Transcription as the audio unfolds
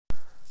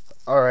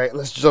All right,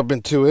 let's jump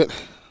into it.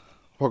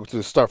 Welcome to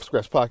the Start from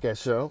Scratch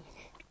podcast show.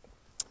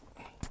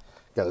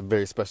 Got a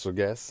very special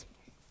guest,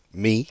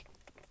 me.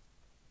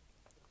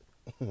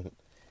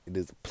 It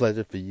is a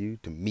pleasure for you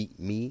to meet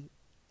me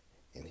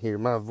and hear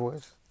my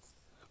voice.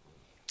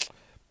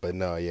 But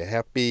no, yeah,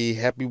 happy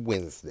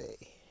Wednesday.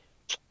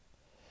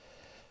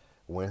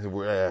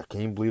 Wednesday,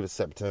 can you believe it's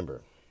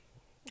September?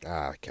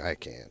 I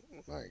can't.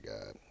 My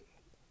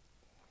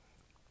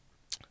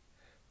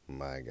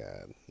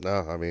God.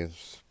 No, I mean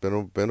it's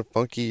been a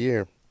funky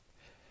year,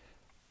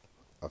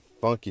 a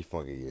funky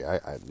year.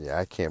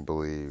 I can't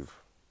believe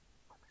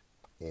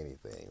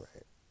anything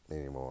right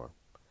anymore,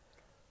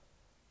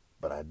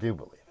 but I do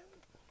believe it.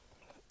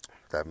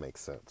 If that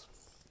makes sense.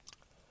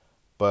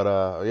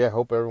 But yeah,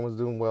 hope everyone's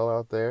doing well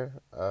out there.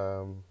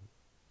 I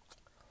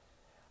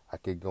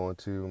could go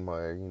into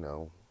my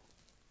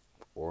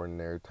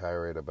ordinary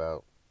tirade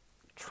about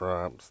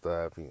Trump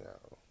stuff.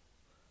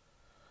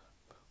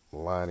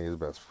 Melania's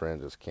best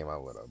friend just came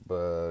out with a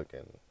book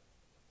and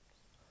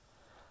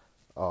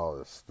all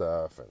this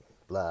stuff and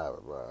blah blah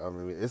blah. I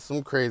mean, it's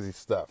some crazy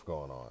stuff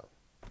going on.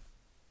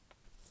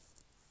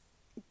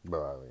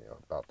 But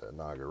about the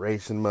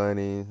inauguration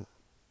money,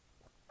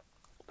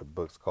 the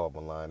book's called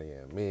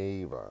Melania and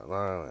Me. Blah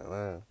blah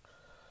blah.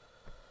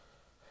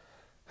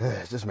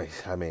 It just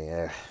makes. At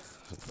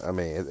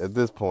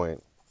this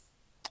point,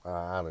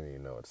 I don't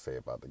even know what to say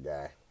about the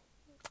guy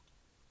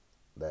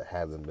that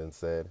hasn't been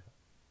said.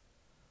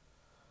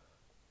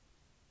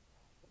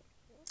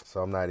 So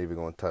I'm not even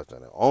going to touch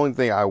on it. Only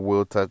thing I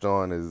will touch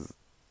on is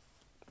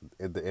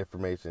the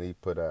information he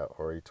put out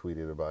or he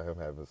tweeted about him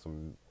having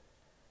some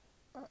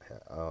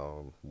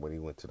when he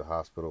went to the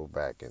hospital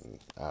back in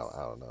I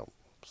don't know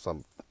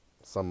some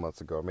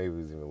months ago, maybe it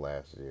was even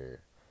last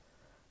year.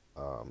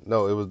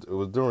 No, it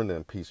was during the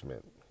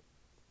impeachment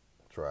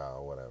trial,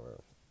 or whatever,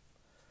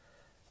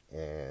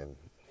 and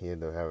he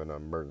ended up having an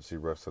emergency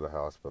rush to the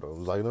hospital. It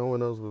was like no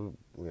one knows what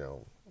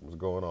was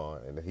going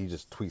on, and then he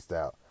just tweets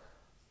out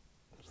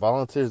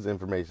volunteers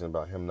information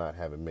about him not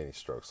having many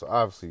strokes. So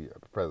obviously, the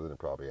president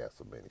probably had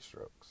some many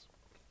strokes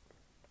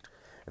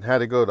and had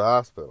to go to the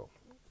hospital.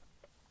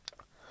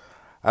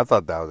 I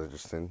thought that was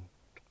interesting.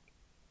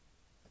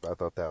 I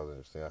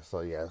saw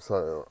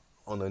it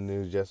on the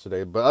news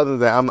yesterday. But other than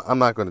that, I'm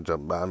not going to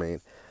jump. But I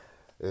mean,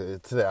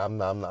 today I'm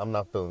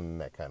not feeling in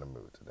that kind of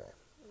mood today.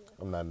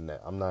 I'm not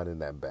in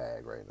that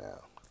bag right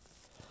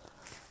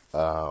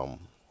now.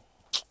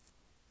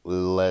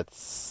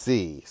 Let's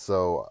see.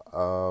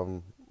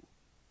 So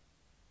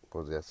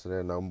what was it,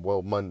 yesterday? No,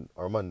 well, Monday.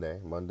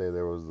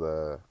 There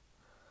was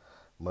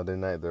Monday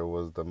night. There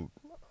was the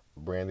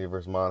Brandy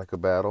versus Monica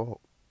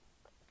battle,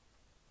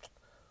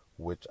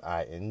 which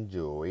I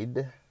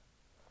enjoyed.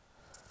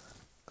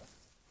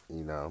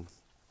 It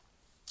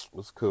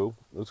was cool.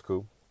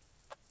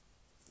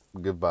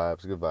 Good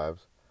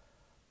vibes.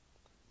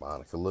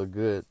 Monica looked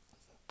good.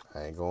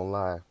 I ain't gonna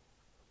lie.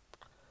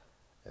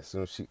 As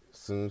soon as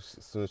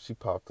she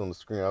popped on the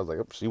screen, I was like,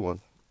 "Oh, she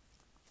won.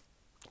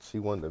 She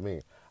won to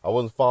me." I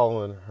wasn't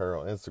following her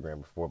on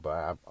Instagram before,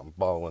 but I'm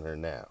following her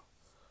now.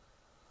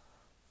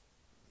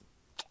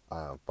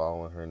 I'm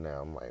following her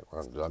now. I'm like,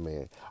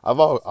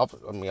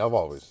 I've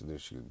always knew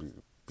she would be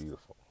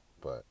beautiful,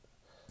 but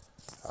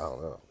I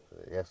don't know.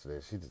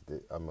 Yesterday, she just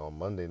did. I mean, on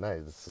Monday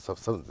night,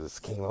 something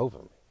just came over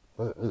me.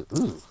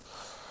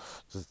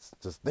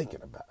 Just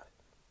thinking about it.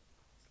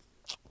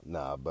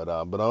 Nah, but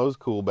it was a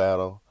cool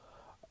battle.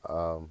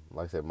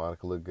 Like I said,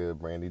 Monica looked good.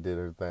 Brandy did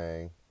her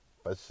thing.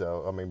 But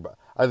so I mean,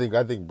 I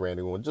think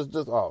Brandy won just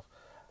off.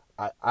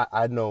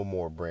 I know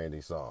more Brandy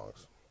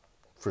songs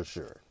for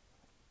sure.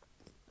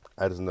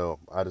 I just know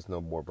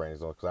more Brandy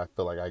songs because I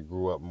feel like I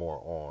grew up more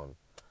on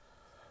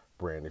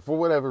Brandy for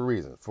whatever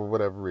reason.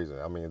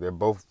 I mean, they're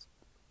both,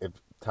 if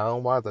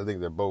talent wise, I think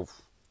they're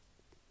both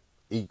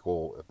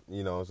equal.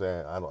 You know what I'm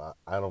saying?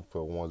 I don't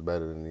feel one's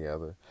better than the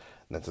other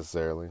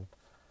necessarily.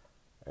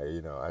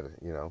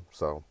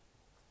 So.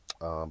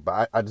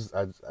 But I just,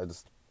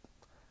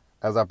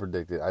 as I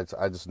predicted,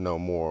 I just know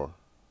more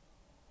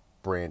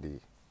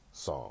Brandy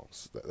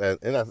songs, and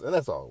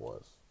that's all it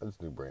was. I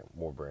just knew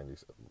more Brandy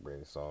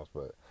songs,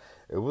 but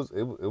it was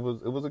a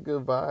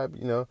good vibe.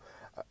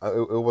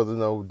 It wasn't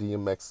no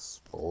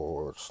DMX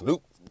or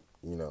Snoop.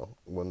 It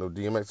wasn't no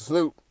DMX or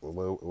Snoop.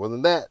 It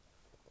wasn't that.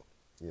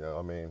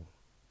 I mean,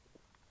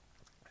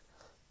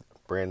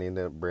 Brandy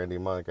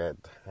and Monica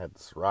had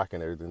this rock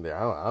and everything there.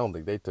 I don't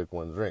think they took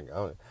one drink.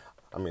 I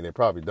mean, they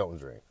probably don't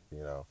drink.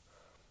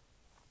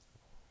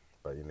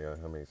 But I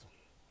mean,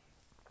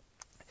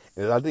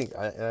 and I think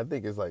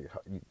it's like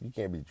you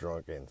can't be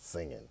drunk and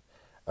singing.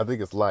 I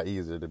think it's a lot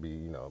easier to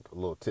be a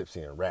little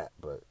tipsy and rap,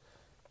 but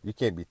you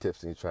can't be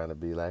tipsy and trying to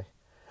be like,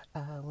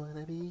 I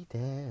wanna be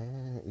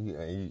down,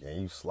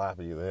 and you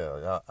sloppy as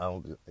hell. I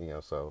don't,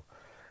 so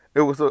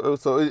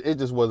it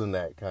just wasn't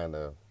that kind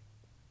of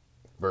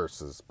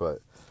verses.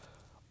 But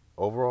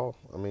overall,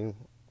 I mean,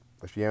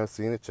 if you haven't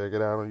seen it, check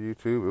it out on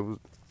YouTube. It was,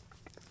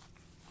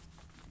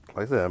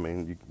 like I said, I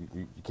mean,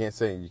 you can't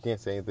say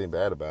anything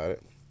bad about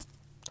it.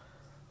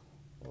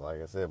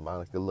 Like I said,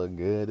 Monica looked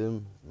good,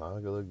 and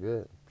Monica looked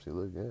good. She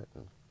looked good.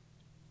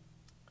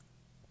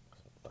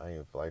 I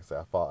ain't like I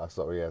said,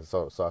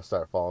 so I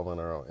started following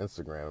her on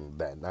Instagram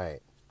that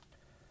night,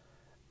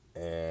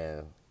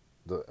 and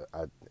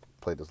I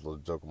played this little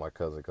joke with my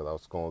cousin because I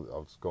was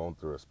going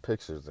through his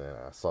pictures, and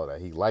I saw that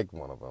he liked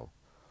one of them,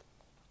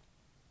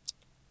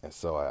 and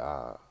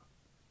so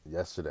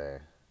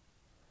yesterday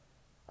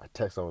I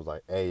texted him, I was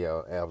like, hey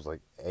yo, and I was like,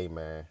 hey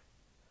man,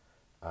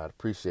 I'd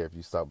appreciate if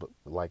you stop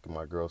liking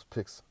my girl's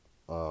pics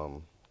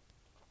um,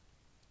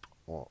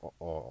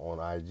 on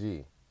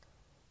IG.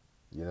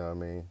 You know what I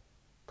mean?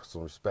 Put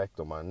some respect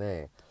on my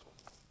name.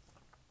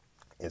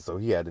 And so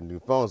he had a new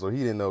phone, so he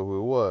didn't know who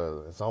it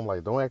was. And so I'm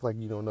like, don't act like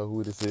you don't know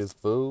who this is,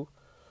 fool.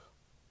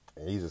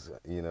 And he just,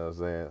 you know what I'm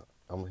saying?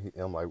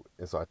 I'm like,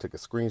 and so I took a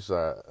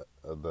screenshot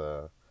of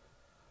the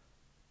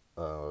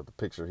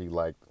picture he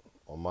liked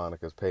on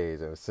Monica's page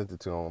and I sent it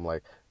to him. I'm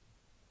like,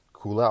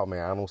 cool out, man.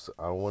 I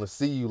don't want to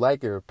see you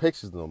liking her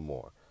pictures no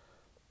more.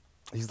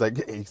 He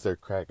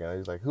started cracking.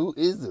 He's like, who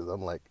is this?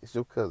 I'm like, it's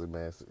your cousin,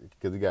 man.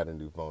 Because he got a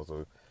new phone,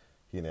 so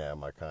he didn't have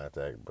my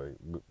contact. But,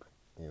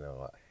 you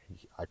know,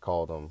 I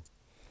called him.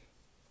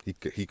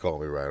 He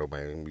called me right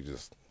away, and we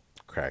just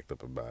cracked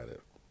up about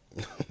it.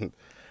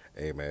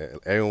 Hey, man,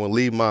 everyone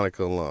leave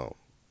Monica alone.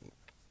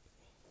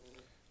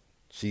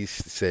 She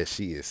says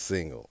she is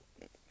single,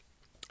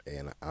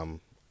 and I'm,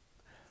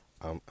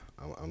 I'm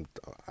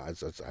I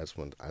just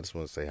want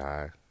to say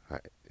hi,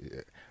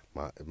 yeah,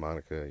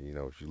 Monica. You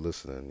know, if you're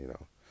listening, you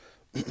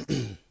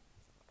know,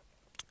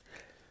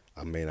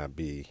 I may not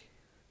be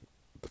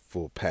the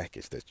full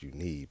package that you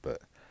need,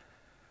 but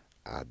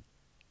I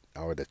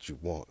or that you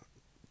want,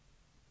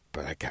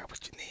 but I got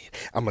what you need.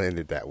 I'm gonna end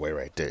it that way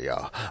right there,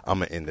 y'all. I'm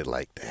gonna end it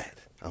like that.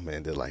 I'm gonna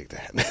end it like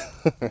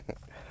that.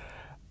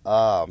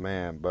 Oh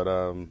man, but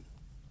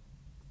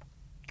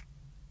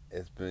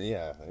it's been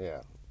yeah.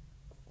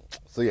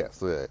 So yeah.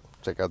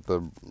 Check out the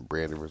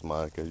Brandy vs.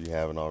 Monica if you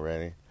haven't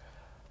already.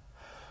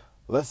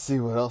 Let's see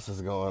what else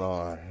is going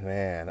on,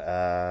 man.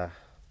 Uh,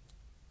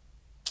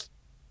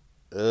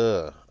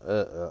 uh,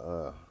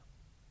 uh.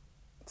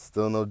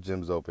 Still no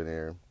gyms open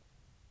here,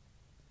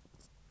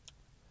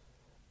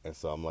 and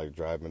so I'm like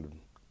driving.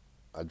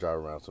 I drive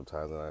around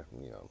sometimes, and I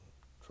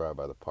drive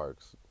by the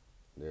parks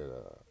near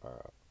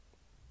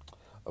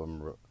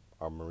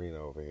our marina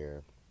over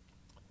here.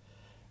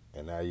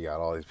 And now you got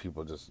all these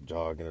people just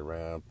jogging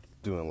around,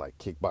 doing like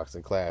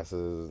kickboxing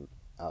classes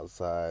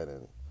outside,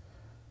 and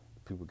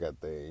people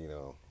got their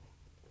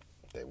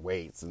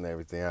weights and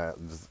everything.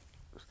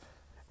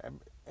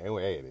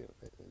 Anyway,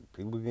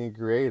 people getting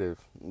creative.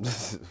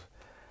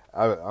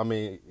 I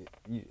mean,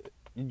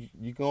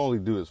 you can only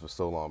do this for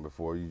so long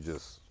before you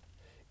just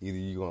either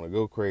you're gonna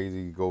go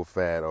crazy, go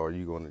fat, or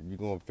you're gonna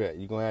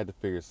have to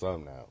figure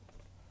something out.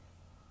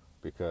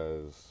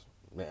 Because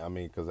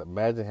because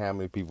imagine how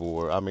many people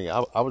were. I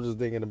was just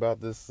thinking about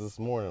this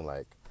morning,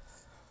 like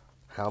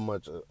how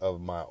much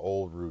of my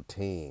old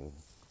routine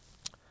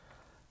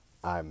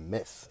I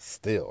miss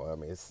still. I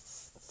mean,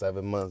 it's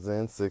 7 months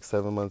in, 6,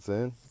 7 months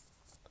in.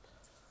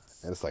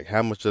 And it's like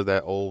how much of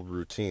that old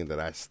routine that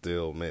I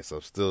still miss.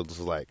 I'm still just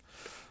like,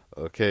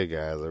 okay,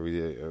 guys, are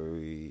we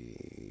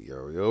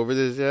over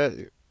this yet?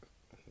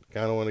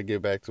 Kind of want to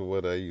get back to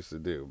what I used to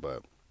do,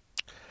 but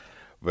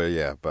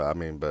yeah, but I've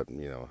been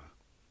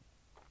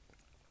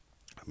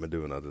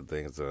doing other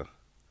things to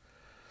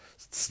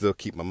still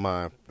keep my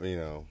mind,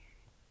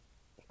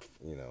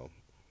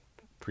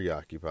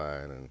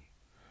 preoccupied and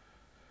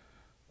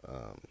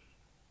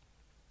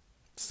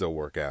still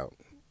work out,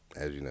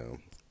 as you know.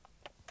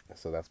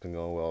 So that's been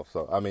going well.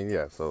 So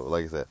yeah. So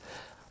like I said,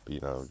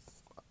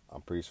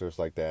 I'm pretty sure it's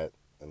like that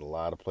in a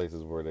lot of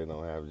places where they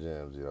don't have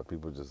gyms.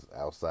 People just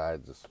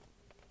outside, just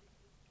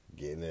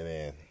getting it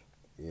in.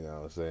 You know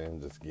what I'm saying?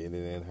 Just getting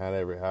it in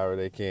however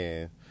they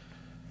can.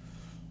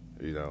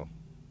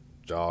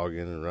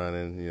 Jogging,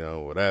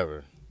 running,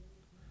 whatever.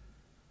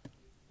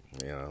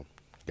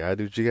 Gotta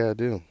do what you gotta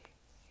do.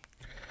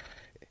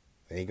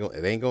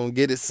 It ain't gonna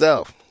get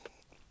itself.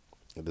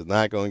 It is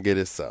not gonna get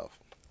itself.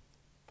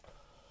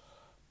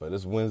 But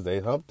it's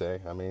Wednesday, hump day.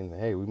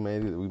 Hey, we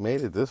made it. We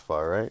made it this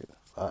far, right?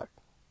 Fuck.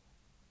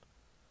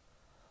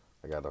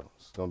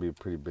 It's gonna be a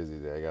pretty busy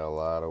day. I got a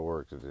lot of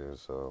work to do,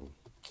 so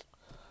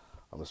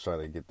I'm just trying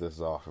to get this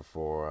off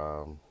before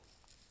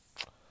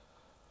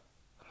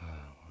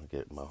I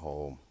get my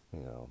home.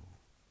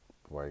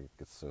 Before I get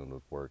consumed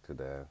with work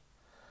today.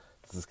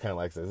 This is kind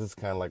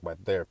of like my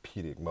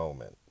therapeutic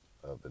moment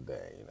of the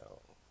day.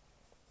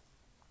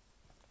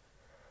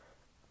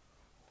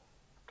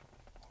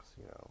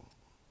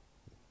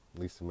 At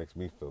least it makes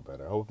me feel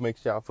better. I hope it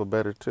makes y'all feel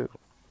better too.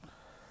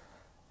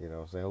 You know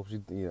what I'm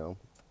saying?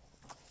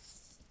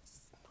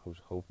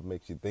 Hope it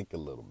makes you think a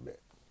little bit.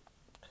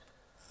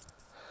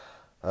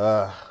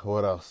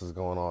 What else is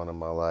going on in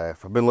my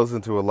life? I've been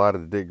listening to a lot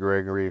of Dick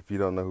Gregory. If you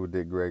don't know who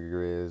Dick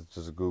Gregory is,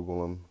 just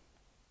Google him.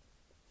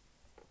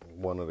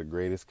 One of the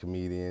greatest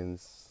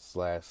comedians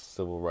 /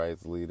 civil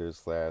rights leaders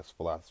 /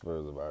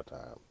 philosophers of our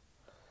time.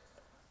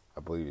 I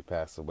believe he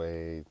passed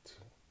away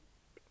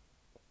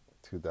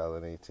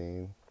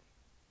 2018.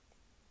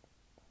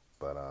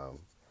 But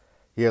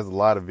he has a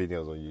lot of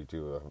videos on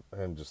YouTube of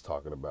him just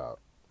talking about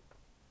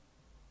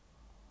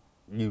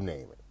you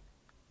name it.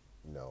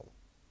 You know,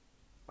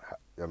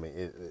 I mean,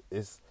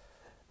 it's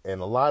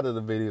and a lot of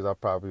the videos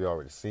I've probably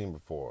already seen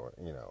before.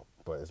 You know,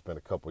 but it's been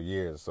a couple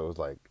years, so it's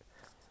like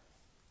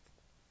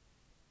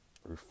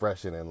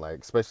refreshing and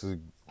like, especially,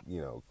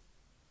 you know,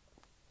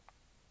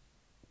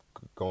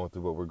 going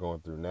through what we're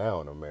going through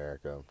now in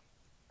America.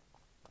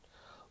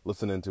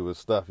 Listening to his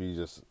stuff, you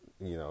just,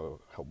 you know,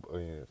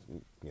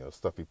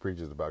 stuff he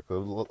preaches about.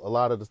 Because a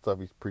lot of the stuff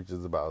he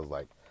preaches about is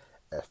like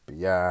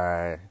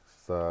FBI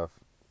stuff,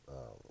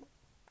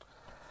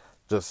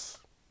 just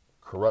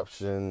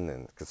corruption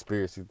and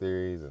conspiracy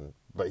theories,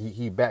 but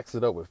he backs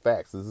it up with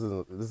facts. This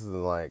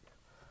isn't like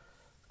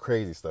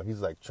crazy stuff.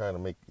 He's like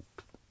trying to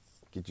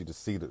get you to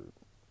see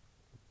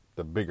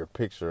the bigger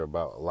picture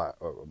about a lot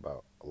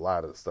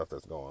of the stuff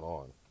that's going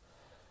on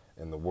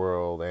in the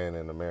world and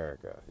in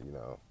America. You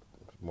know,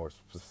 more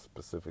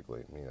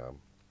specifically, you know,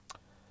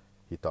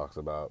 he talks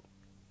about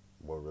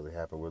what really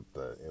happened with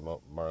the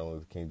Martin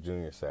Luther King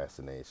Jr.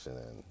 assassination,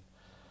 and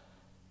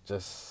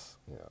just,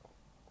 you know,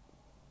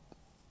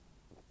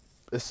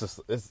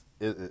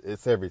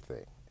 it's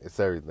everything. It's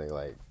everything.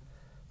 Like,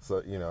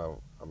 so, you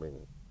know, I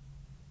mean,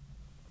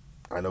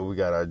 I know we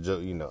got our,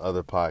 you know,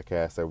 other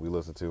podcasts that we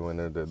listen to,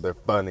 and they're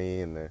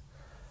funny, and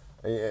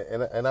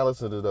I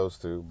listen to those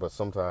too. But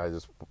sometimes I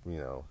just, you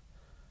know,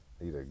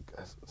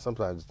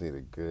 sometimes I just need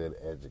a good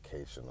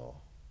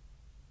educational,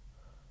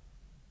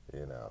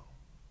 you know,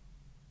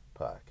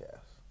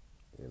 podcast,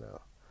 you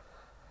know.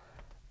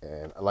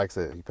 And like I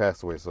said, he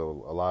passed away,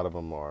 so a lot of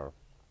them are,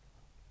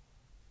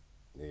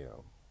 you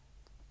know,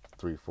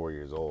 3-4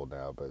 years old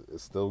now, but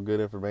it's still good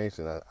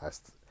information.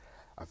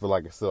 I feel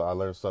like I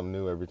learn something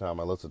new every time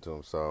I listen to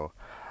him. So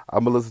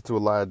I'm gonna listen to a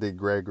lot of Dick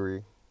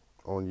Gregory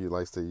on you.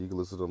 Like I said, you can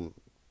listen to him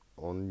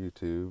on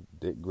YouTube,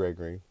 Dick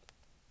Gregory.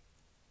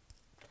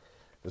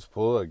 Just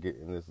pull it,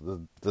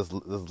 just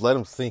let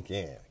him sink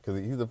in, because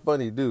he's a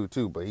funny dude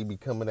too. But he be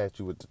coming at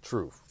you with the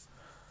truth.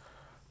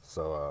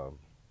 So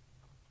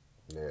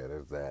yeah,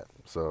 there's that.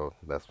 So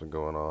that's been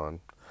going on.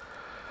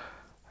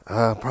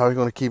 Probably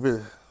gonna keep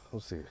it.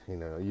 We'll see. You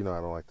know,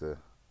 I don't like to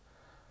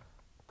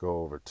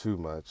go over too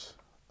much.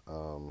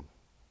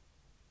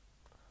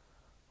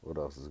 What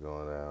else is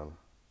going down?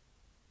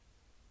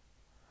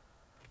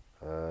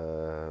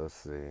 Let's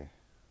see.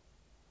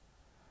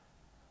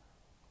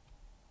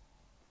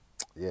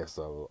 Yeah,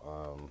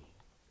 so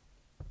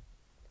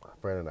my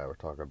friend and I were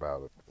talking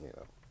about, you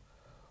know,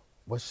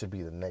 what should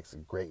be the next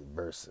great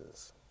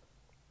verses.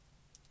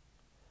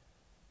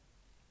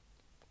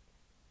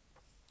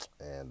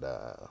 And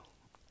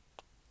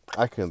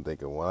I couldn't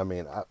think of one. I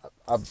mean,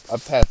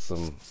 I've had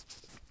some.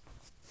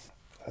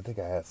 I think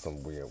I had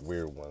some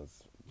weird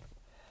ones.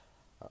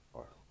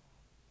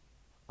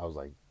 I was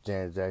like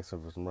Janet Jackson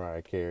for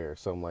Mariah Carey or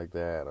something like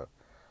that,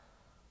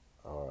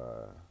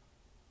 or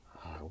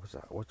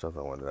which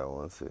other one did I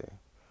want to see?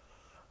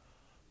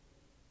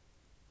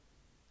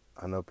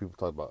 I know people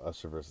talk about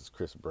Usher versus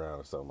Chris Brown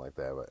or something like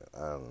that, but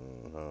I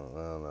don't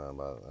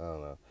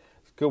know.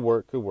 Could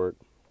work.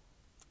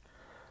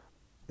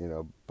 You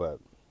know, but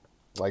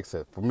like I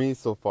said, for me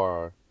so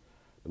far,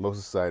 the most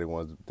exciting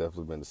one's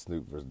definitely been the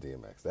Snoop versus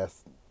DMX.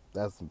 That's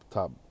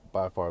top,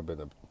 by far,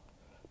 been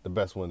the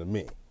best one to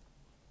me.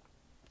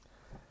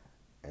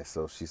 And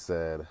so she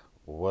said,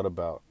 well, what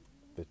about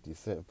 50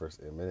 Cent versus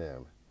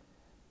Eminem?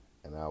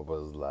 And I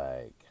was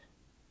like,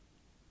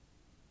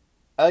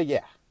 oh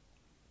yeah.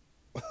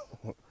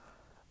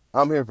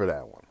 I'm here for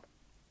that one.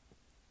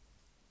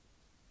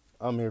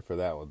 I mean,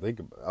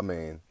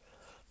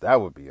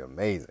 that would be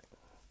amazing.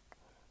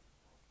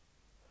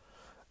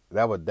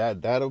 That'll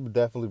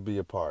definitely be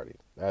a party.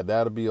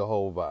 That'll be a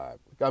whole vibe.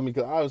 I mean,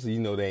 cause obviously, you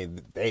know,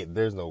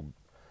 there's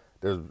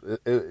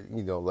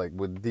you know, like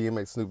with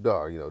DMX Snoop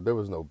Dogg, you know, there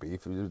was no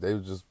beef. They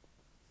was just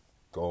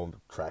going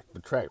track for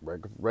track,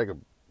 regular,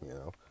 you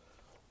know.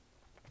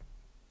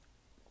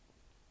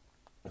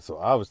 So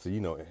obviously, you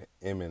know,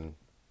 M and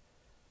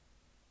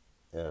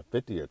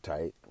 50 are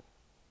tight,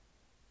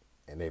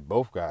 and they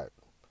both got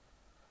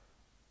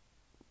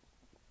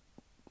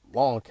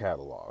long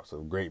catalogs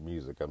of great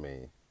music. I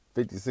mean,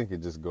 50 Cent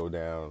could just go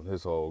down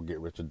his whole Get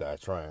Rich or Die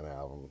Trying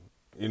album.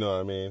 You know what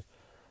I mean?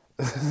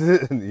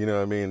 You know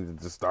what I mean?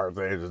 Just start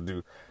there, just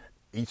do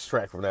each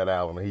track from that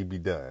album, and he'd be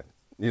done.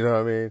 You know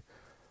what I mean?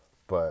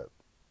 But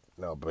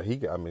no, but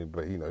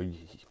you know,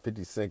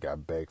 50 Cent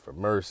got Beg for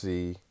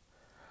Mercy,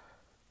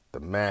 The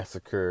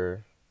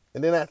Massacre,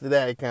 and then after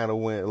that, it kind of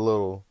went a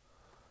little,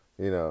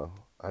 you know.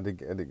 I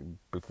think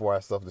Before I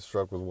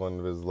Self-Destruct was one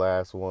of his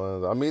last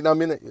ones. I mean,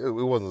 it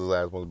wasn't his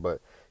last ones, but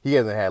he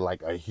hasn't had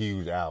like a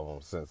huge album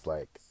since,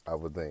 like, I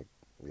would think,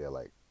 yeah,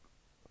 like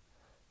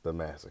The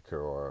Massacre,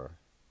 or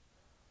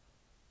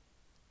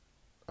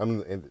at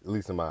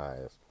least in my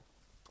eyes.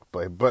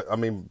 But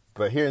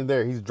here and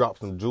there he's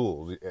dropped some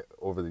jewels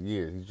over the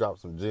years. He's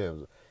dropped some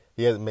gems.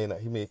 He may not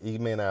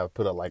have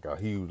put up like a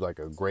huge, like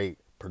a great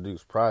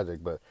produced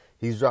project, but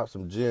he's dropped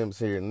some gems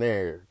here and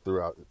there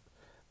throughout,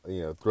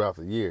 throughout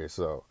the year.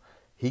 So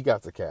he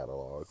got the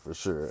catalog for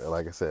sure. And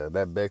like I said,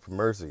 that Beg for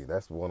Mercy,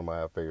 that's one of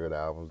my favorite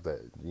albums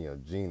that,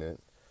 Gina.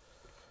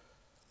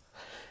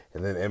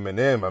 And then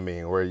Eminem, I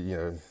mean, where,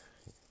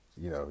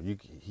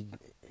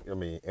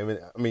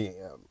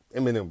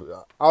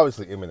 Eminem,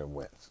 obviously Eminem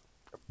wins.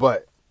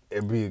 But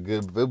it'd be a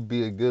good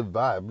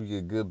vibe, it'd be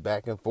a good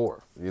back and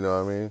forth. You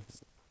know what I mean?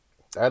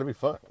 That'd be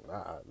fun.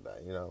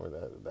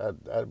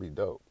 That'd be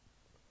dope.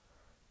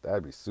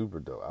 That'd be super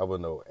dope. I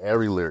would know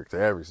every lyric to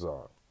every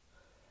song.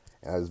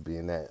 And I just be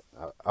in that.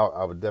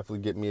 I would definitely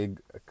get me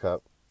a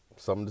cup,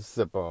 something to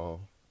sip on,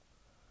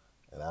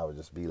 and I would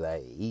just be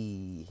like,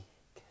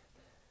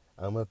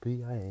 I'm a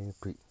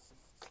P.I.M.P.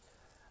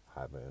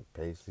 I've been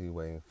patiently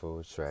waiting for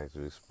a track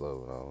to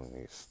explode on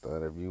you.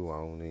 Stun if you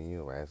want and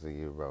you answer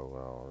you roll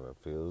on. It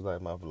feels like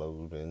my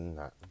flow's been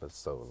hot for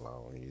so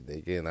long. You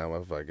thinking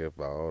I'ma fucking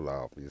fall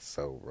off. You're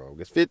so wrong.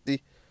 It's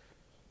 50.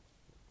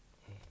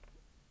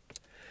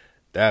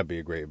 That'd be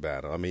a great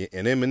battle. I mean,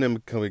 and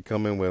Eminem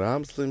coming with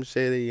I'm Slim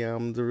Shady,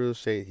 I'm the real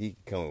Shady. He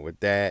coming with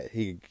that.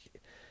 He,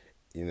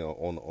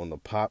 on the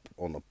pop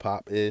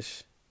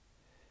ish,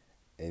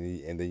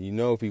 and then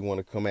if he want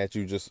to come at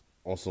you just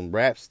on some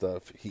rap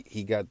stuff,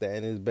 he got that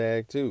in his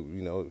bag too.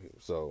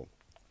 So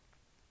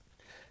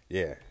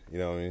yeah, you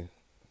know what I mean.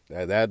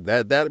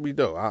 That'd be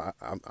dope. I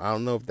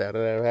don't know if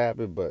that'll ever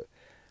happen, but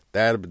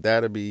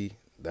that'd be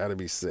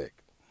sick.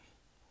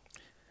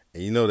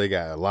 And they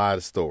got a lot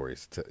of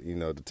stories to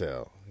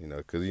tell,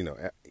 because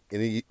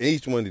in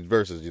each one of these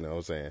verses, what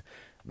I'm saying,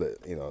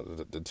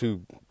 the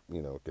two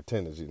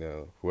contenders,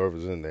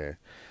 whoever's in there,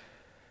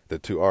 the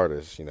two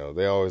artists,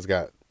 they always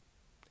got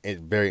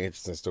very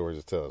interesting stories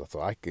to tell.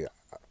 So I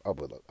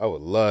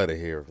would love to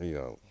hear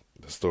the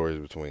stories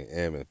between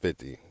M and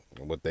 50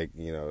 and what they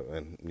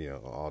and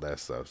all that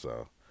stuff.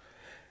 So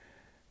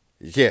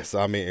yes,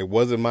 I mean it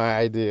wasn't my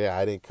idea.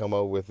 I didn't come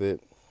up with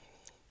it.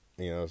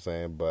 You know what I'm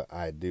saying? But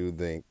I do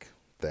think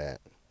that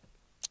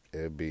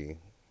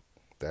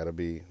that'll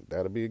be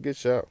a good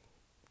show.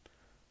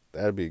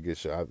 That'd be a good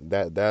show.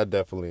 That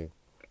definitely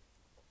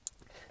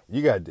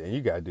you got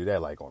to do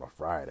that like on a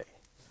Friday.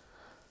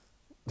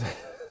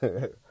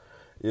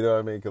 You know what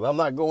I mean? Because I'm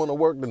not going to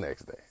work the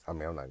next day. I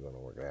mean, I'm not going to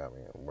work now. I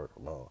mean, I'm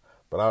working from home.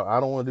 But I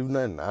don't want to do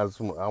nothing. I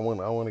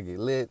want to get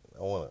lit.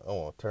 I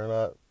want to turn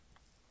up.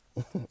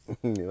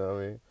 You know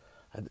what I mean?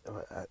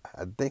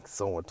 I think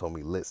someone told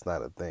me lit's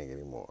not a thing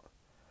anymore.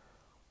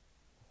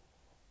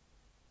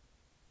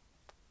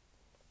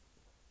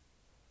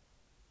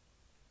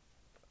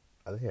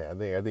 I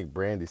think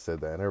Brandy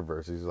said that in her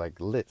verse. She's like,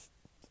 lit's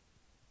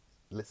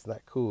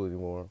not cool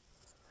anymore.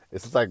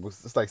 It's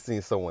like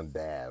seeing someone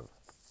dab.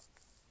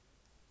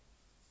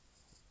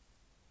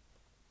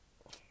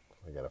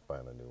 I gotta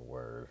find a new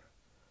word.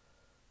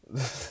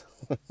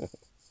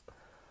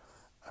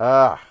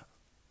 I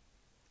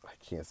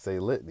can't say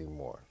lit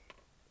anymore.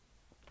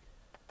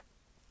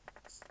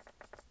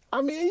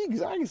 I mean,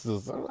 I can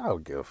still. I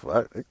don't give a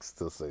fuck. I can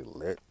still say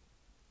lit.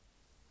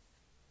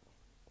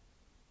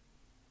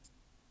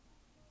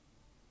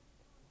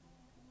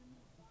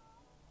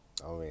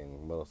 I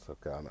mean, most of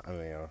the time. I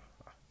mean,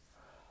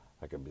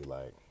 I could be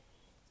like,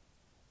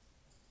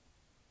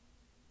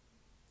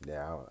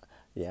 yeah,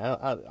 yeah.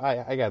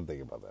 I gotta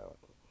think about that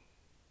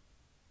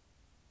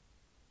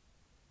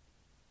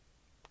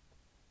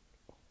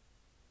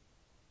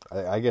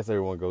one. I guess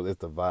everyone goes. It's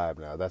the vibe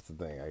now. That's the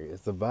thing.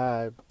 It's the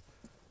vibe.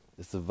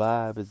 It's the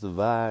vibe. It's the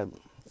vibe.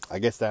 I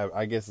guess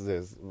it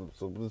is.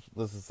 So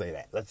let's just say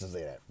that. Let's just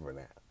say that for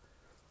now.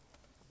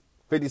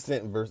 50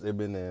 Cent versus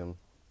Eminem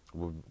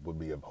would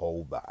be a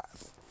whole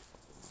vibe.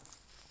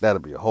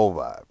 That'll be a whole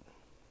vibe.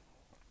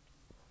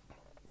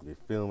 You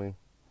feel me?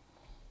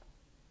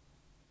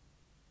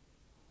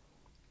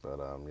 But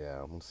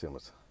yeah, I'm gonna see how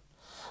much.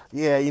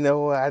 Yeah, you know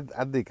what?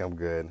 I think I'm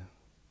good.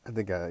 I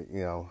think I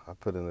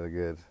put in a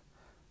good.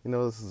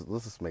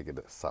 Let's just make it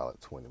a solid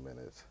 20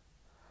 minutes.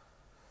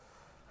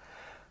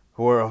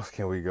 Where else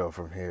can we go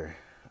from here?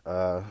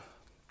 Uh,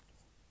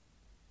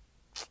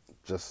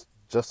 just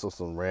on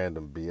some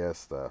random BS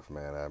stuff,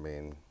 man. I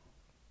mean,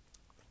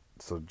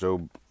 so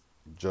Joe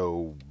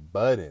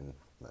Budden,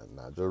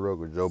 not Joe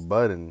Rogan, Joe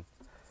Budden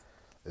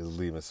is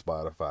leaving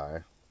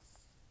Spotify,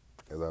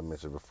 as I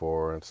mentioned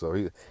before, and so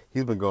he's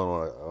been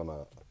going on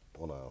a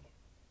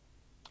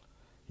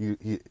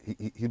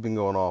he's been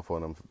going off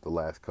on him the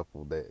last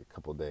couple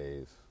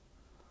days,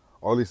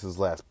 or at least his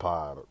last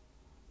pod,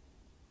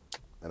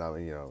 and I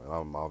mean and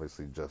I'm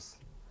obviously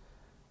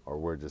or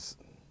we're just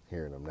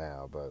hearing him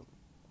now, but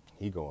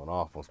he going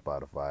off on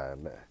Spotify,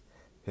 and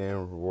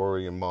him,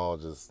 Rory, and Maul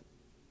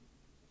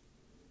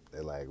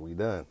they're like, we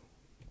done.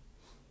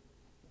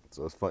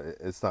 So it's fun.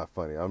 It's not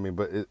funny. I mean,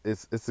 but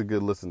it's a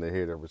good listen to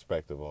hear their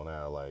perspective on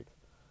how, like,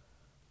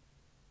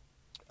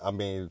 I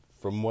mean,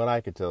 from what I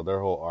could tell, their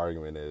whole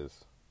argument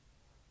is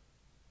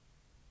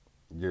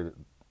your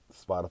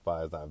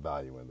Spotify is not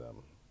valuing them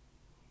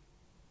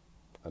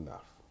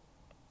enough.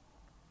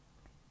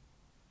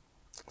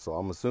 So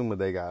I'm assuming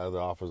they got other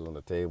offers on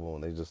the table,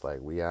 and they just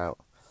like, we out.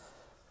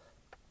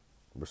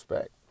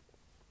 Respect.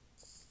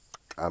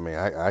 I mean,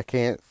 I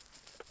can't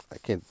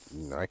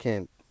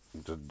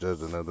just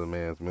judge another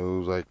man's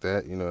moves like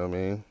that. You know what I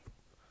mean?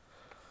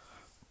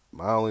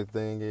 My only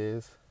thing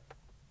is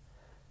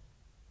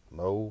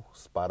no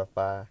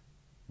Spotify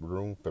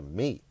room for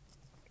me.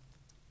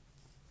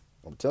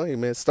 I'm telling you,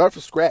 man, start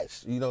from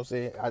scratch. You know what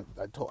I'm saying?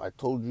 I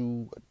told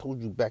you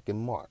back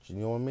in March. You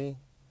know what I mean?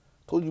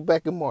 Told you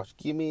back in March.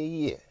 Give me a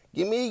year.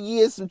 Give me a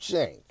year, some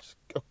change.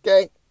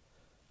 Okay?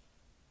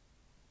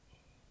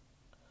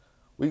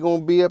 We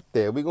gonna be up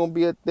there. We gonna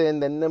be up there in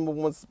that number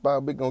one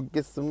spot. We gonna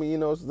get some. You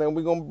know what I'm saying?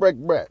 We gonna break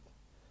bread.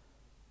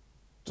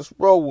 Just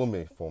roll with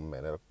me for a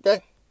minute,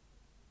 okay?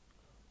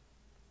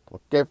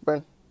 Okay,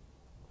 friend.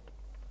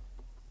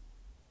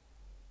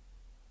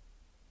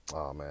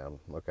 Oh man,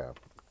 okay.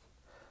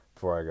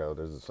 Before I go,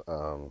 there's this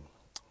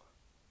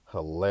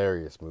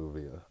hilarious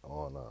movie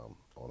on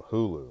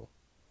Hulu.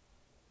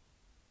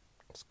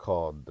 It's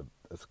called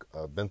it's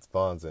Vince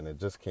Vaughn's in it.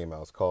 Just came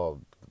out. It's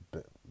called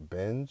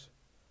Binge.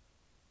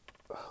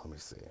 Let me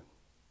see.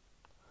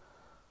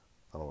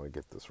 I don't want to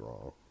get this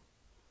wrong.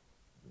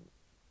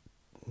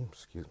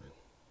 Excuse me.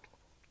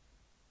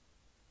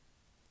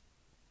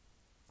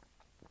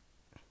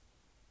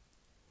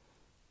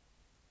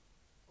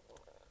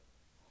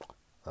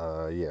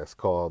 It's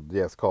called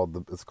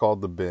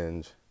the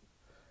Binge.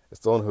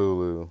 It's on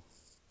Hulu.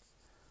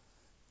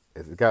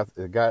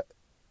 It got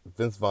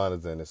Vince Vaughn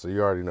is in it, so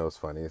you already know it's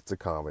funny. It's a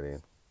comedy.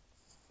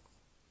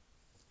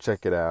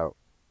 Check it out.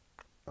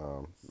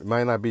 It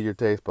might not be your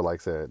taste, but like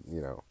I said,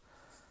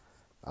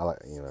 I like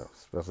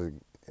especially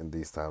in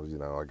these times,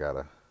 I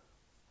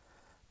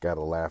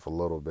gotta laugh a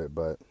little bit,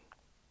 but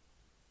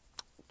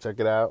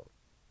check it out.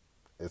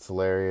 It's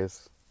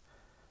hilarious.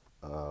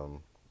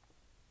 Um,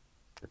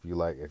 if you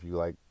like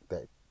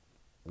that,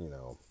 the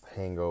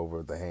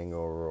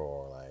Hangover,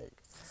 or like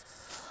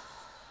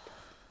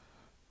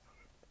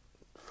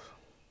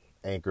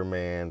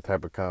Anchorman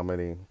type of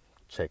comedy,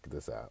 check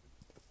this out.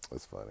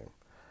 It's funny.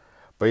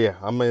 But yeah,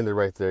 I'm gonna end it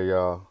right there,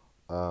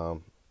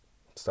 y'all.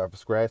 Start from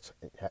scratch.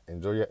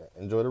 Enjoy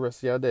the rest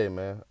of y'all day,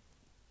 man.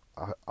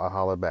 I'll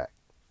holler back.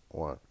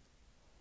 One.